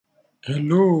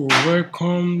Hello,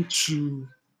 welcome to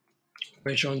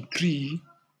question 3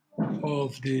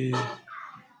 of the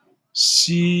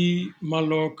C,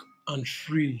 malloc, and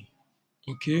free.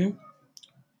 Okay,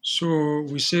 so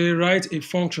we say write a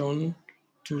function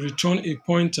to return a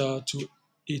pointer to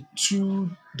a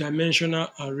two-dimensional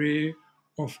array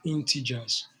of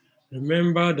integers.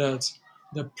 Remember that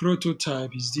the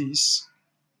prototype is this.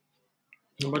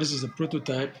 Remember, this is the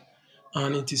prototype,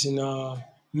 and it is in our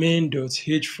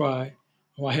main.h file,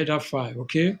 our header file.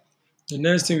 Okay. The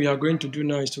next thing we are going to do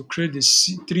now is to create the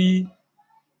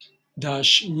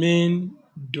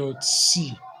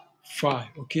c3-main.c file.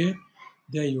 Okay.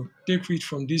 Then you take it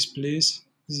from this place.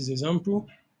 This is example.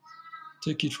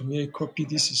 Take it from here, copy.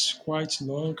 This is quite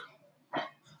long.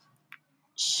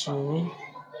 So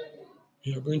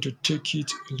you are going to take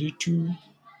it a little.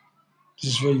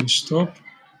 This is where you stop.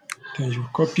 Then you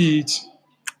copy it.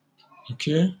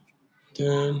 Okay.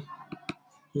 Then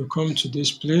you come to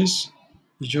this place.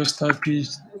 You just type it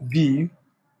v-main.c,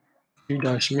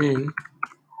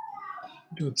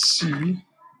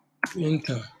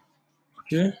 enter.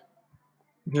 Okay.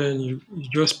 Then you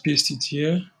just paste it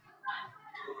here.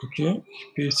 Okay,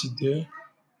 paste it there.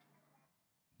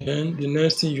 Then the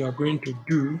next thing you are going to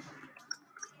do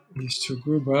is to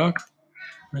go back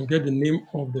and get the name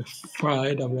of the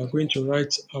file that we are going to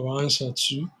write our answer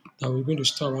to, that we're going to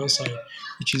store our answer in,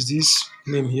 which is this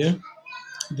name here.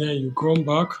 Then you come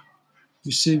back,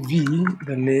 you say v,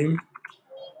 the name,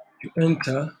 you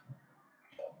enter,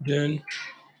 then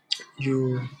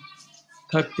you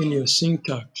type in your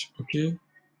syntax. Okay,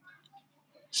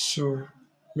 so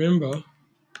remember,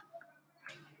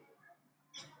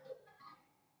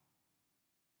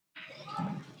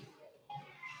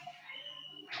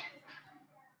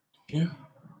 yeah,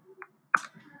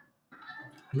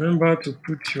 remember to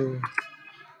put your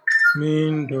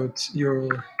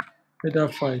your header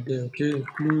file there. Okay,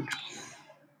 include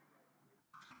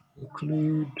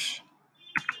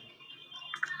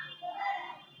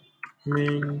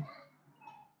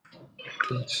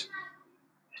main.h.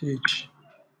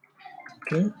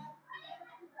 Okay,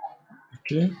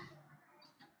 okay,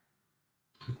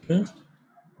 okay.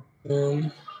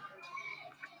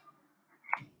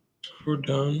 Scroll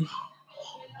down.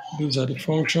 These are the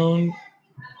functions.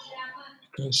 You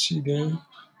can see them.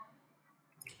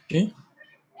 Okay,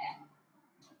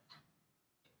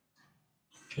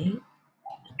 okay,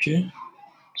 okay.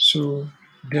 So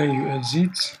then you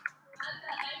exit.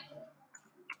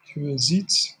 You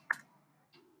exit.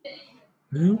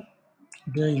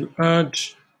 Then you add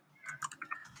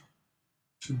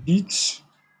to Git.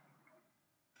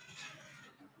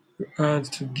 You add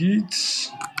to Git.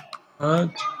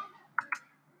 Add.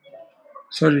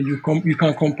 Sorry, you can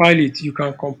compile it. You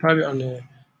can compile it on a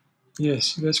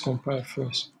yes. Let's compile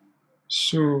first.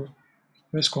 So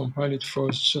let's compile it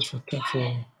first, just for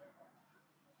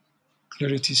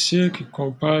clarity's sake. You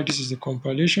compile. This is the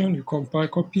compilation. You compile,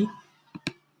 copy.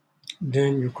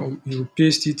 Then you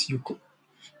paste it.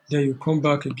 Then you come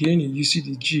back again. You see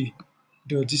the G.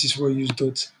 This is where you use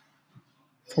dot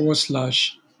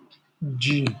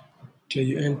 /G. Then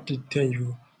you enter. Then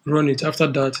you run it. After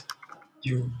that,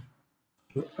 you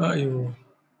you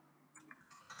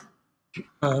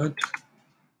add.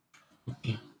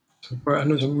 Okay. So I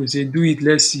know some people say do it.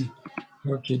 Let's see.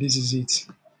 Okay, this is it.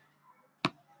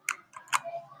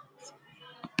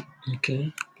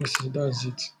 Okay, that's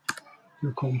it.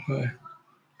 You compile.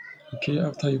 Okay,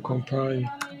 after you compile, you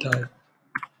type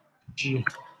G.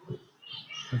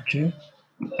 Okay,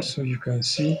 so you can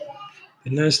see the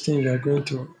next thing you are going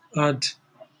to add.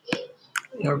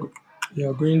 You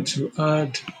are going to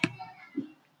add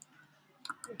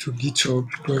to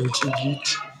GitHub. Go into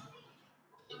Git.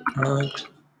 Add.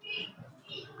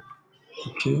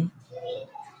 Okay,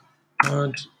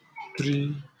 add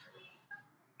 3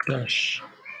 dash.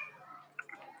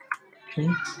 Okay,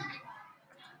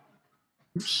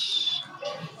 oops,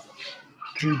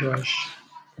 3 dash.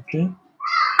 Okay,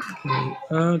 then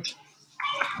add.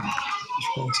 You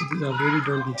can see that I've already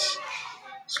done this.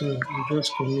 So you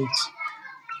just commit.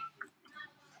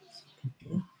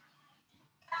 Okay,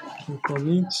 you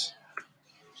commit.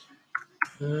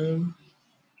 Then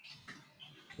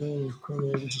you come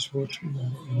here. This is what we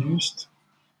used.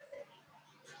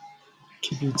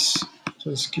 Keep it.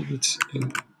 Just keep it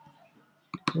in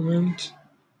comment.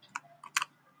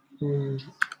 Okay,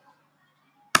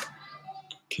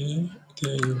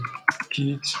 then you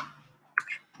git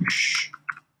push.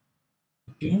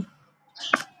 Okay,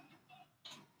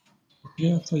 okay.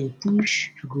 After you push,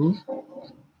 you go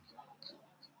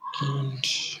and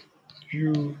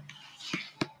you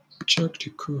check the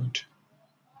code.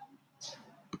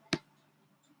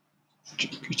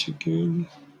 check it again.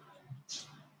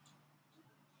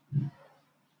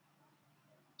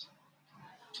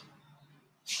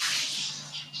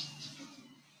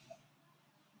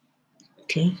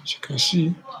 Okay, as you can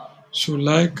see. So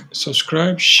like,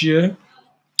 subscribe, share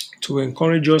to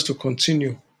encourage us to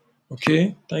continue.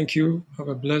 Okay, thank you. Have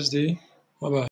a blessed day. Bye bye.